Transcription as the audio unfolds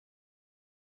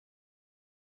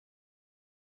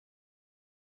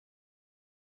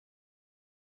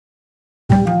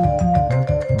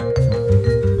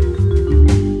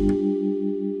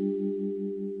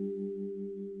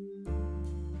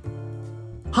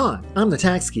Hi, I'm the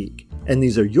Tax Geek, and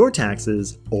these are your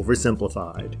taxes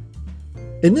oversimplified.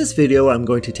 In this video, I'm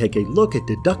going to take a look at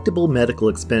deductible medical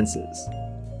expenses.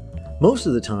 Most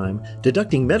of the time,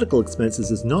 deducting medical expenses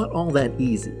is not all that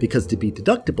easy because to be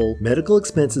deductible, medical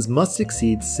expenses must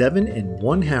exceed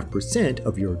 7.5%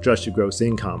 of your adjusted gross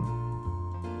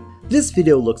income. This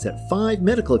video looks at 5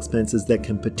 medical expenses that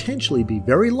can potentially be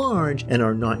very large and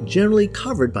are not generally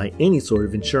covered by any sort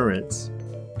of insurance.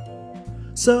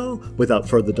 So, without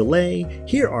further delay,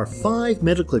 here are 5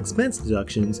 medical expense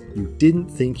deductions you didn't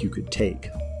think you could take.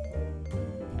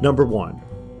 Number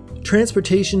 1.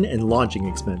 Transportation and lodging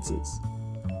expenses.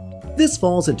 This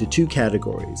falls into 2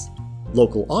 categories: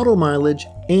 local auto mileage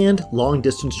and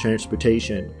long-distance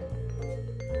transportation.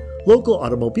 Local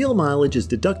automobile mileage is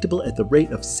deductible at the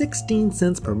rate of 16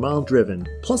 cents per mile driven,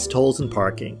 plus tolls and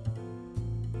parking.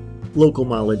 Local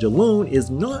mileage alone is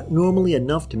not normally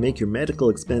enough to make your medical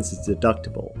expenses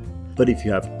deductible, but if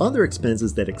you have other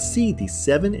expenses that exceed the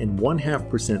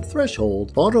 7.5%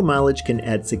 threshold, auto mileage can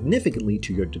add significantly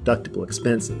to your deductible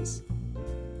expenses.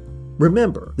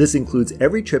 Remember, this includes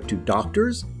every trip to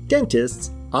doctors,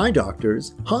 dentists, eye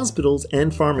doctors, hospitals,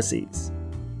 and pharmacies.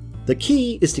 The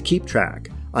key is to keep track,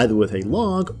 either with a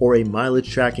log or a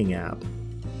mileage tracking app.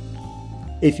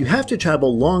 If you have to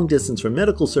travel long distance for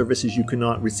medical services you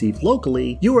cannot receive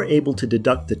locally, you are able to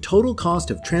deduct the total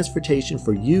cost of transportation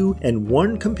for you and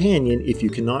one companion if you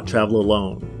cannot travel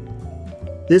alone.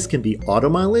 This can be auto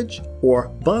mileage or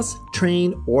bus,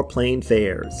 train, or plane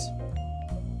fares.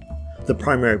 The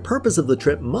primary purpose of the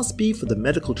trip must be for the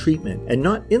medical treatment and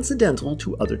not incidental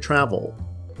to other travel.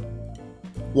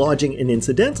 Lodging and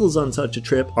incidentals on such a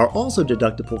trip are also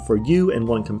deductible for you and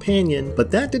one companion,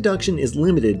 but that deduction is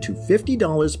limited to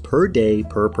 $50 per day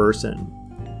per person.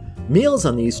 Meals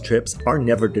on these trips are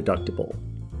never deductible.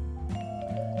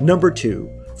 Number 2.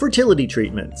 Fertility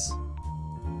treatments.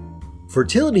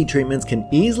 Fertility treatments can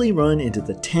easily run into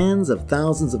the tens of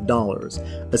thousands of dollars,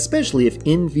 especially if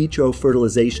in vitro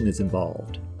fertilization is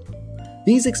involved.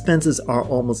 These expenses are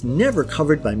almost never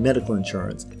covered by medical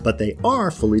insurance, but they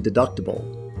are fully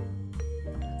deductible.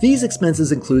 These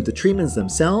expenses include the treatments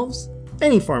themselves,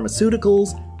 any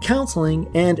pharmaceuticals, counseling,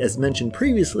 and, as mentioned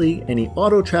previously, any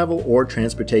auto travel or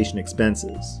transportation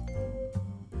expenses.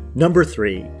 Number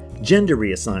 3. Gender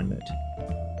reassignment.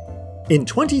 In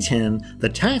 2010, the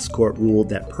tax court ruled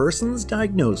that persons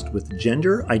diagnosed with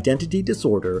gender identity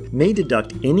disorder may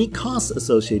deduct any costs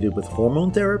associated with hormone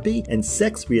therapy and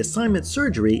sex reassignment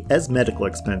surgery as medical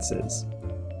expenses.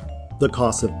 The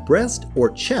cost of breast or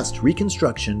chest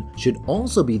reconstruction should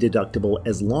also be deductible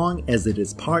as long as it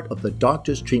is part of the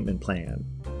doctor's treatment plan.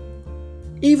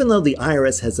 Even though the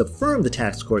IRS has affirmed the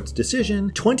tax court's decision,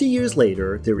 20 years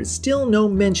later, there is still no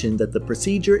mention that the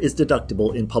procedure is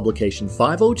deductible in Publication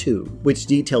 502, which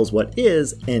details what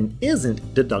is and isn't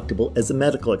deductible as a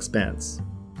medical expense.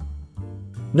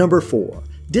 Number 4.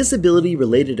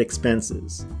 Disability-related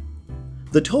expenses.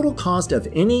 The total cost of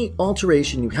any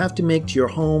alteration you have to make to your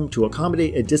home to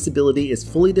accommodate a disability is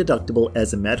fully deductible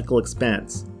as a medical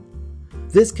expense.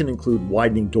 This can include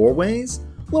widening doorways,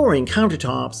 lowering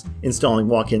countertops, installing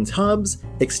walk-in tubs,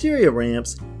 exterior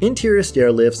ramps, interior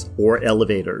stair lifts, or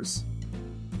elevators.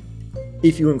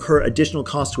 If you incur additional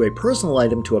costs to a personal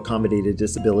item to accommodate a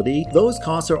disability, those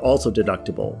costs are also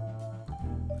deductible.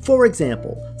 For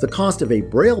example, the cost of a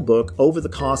Braille book over the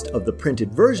cost of the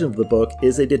printed version of the book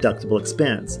is a deductible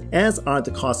expense, as are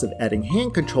the costs of adding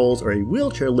hand controls or a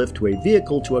wheelchair lift to a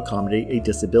vehicle to accommodate a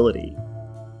disability.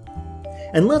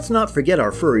 And let's not forget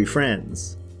our furry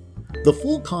friends. The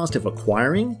full cost of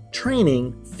acquiring,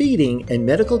 training, feeding, and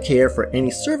medical care for any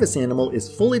service animal is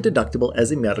fully deductible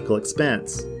as a medical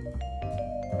expense.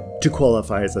 To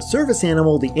qualify as a service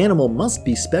animal, the animal must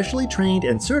be specially trained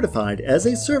and certified as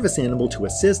a service animal to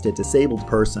assist a disabled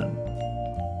person.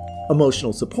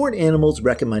 Emotional support animals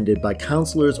recommended by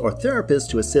counselors or therapists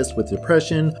to assist with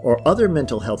depression or other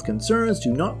mental health concerns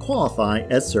do not qualify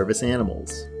as service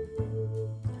animals.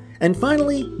 And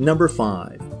finally, number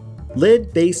 5.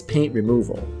 Lead-based paint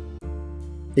removal.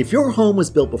 If your home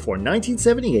was built before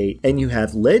 1978 and you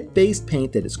have lead-based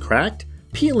paint that is cracked,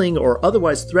 peeling, or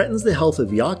otherwise threatens the health of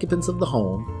the occupants of the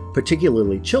home,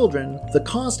 particularly children, the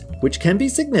cost, which can be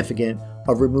significant,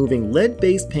 of removing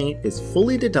lead-based paint is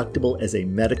fully deductible as a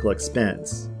medical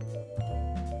expense.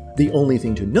 The only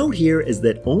thing to note here is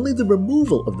that only the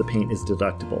removal of the paint is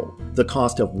deductible. The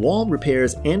cost of wall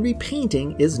repairs and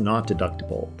repainting is not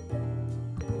deductible.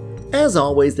 As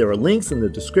always, there are links in the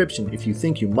description if you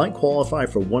think you might qualify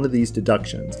for one of these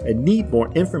deductions and need more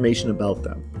information about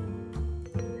them.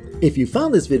 If you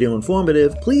found this video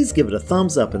informative, please give it a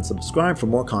thumbs up and subscribe for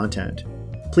more content.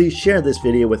 please share this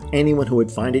video with anyone who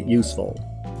would find it useful.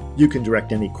 You can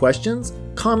direct any questions,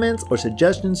 comments, or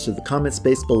suggestions to the comment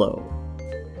space below.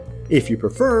 If you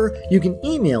prefer, you can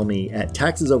email me at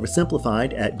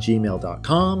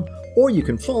taxesoversimplified@gmail.com, or you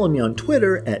can follow me on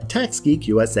Twitter at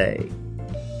TaxGeekUSA.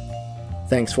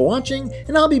 Thanks for watching,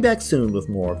 and I'll be back soon with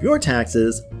more of your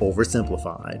taxes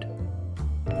oversimplified.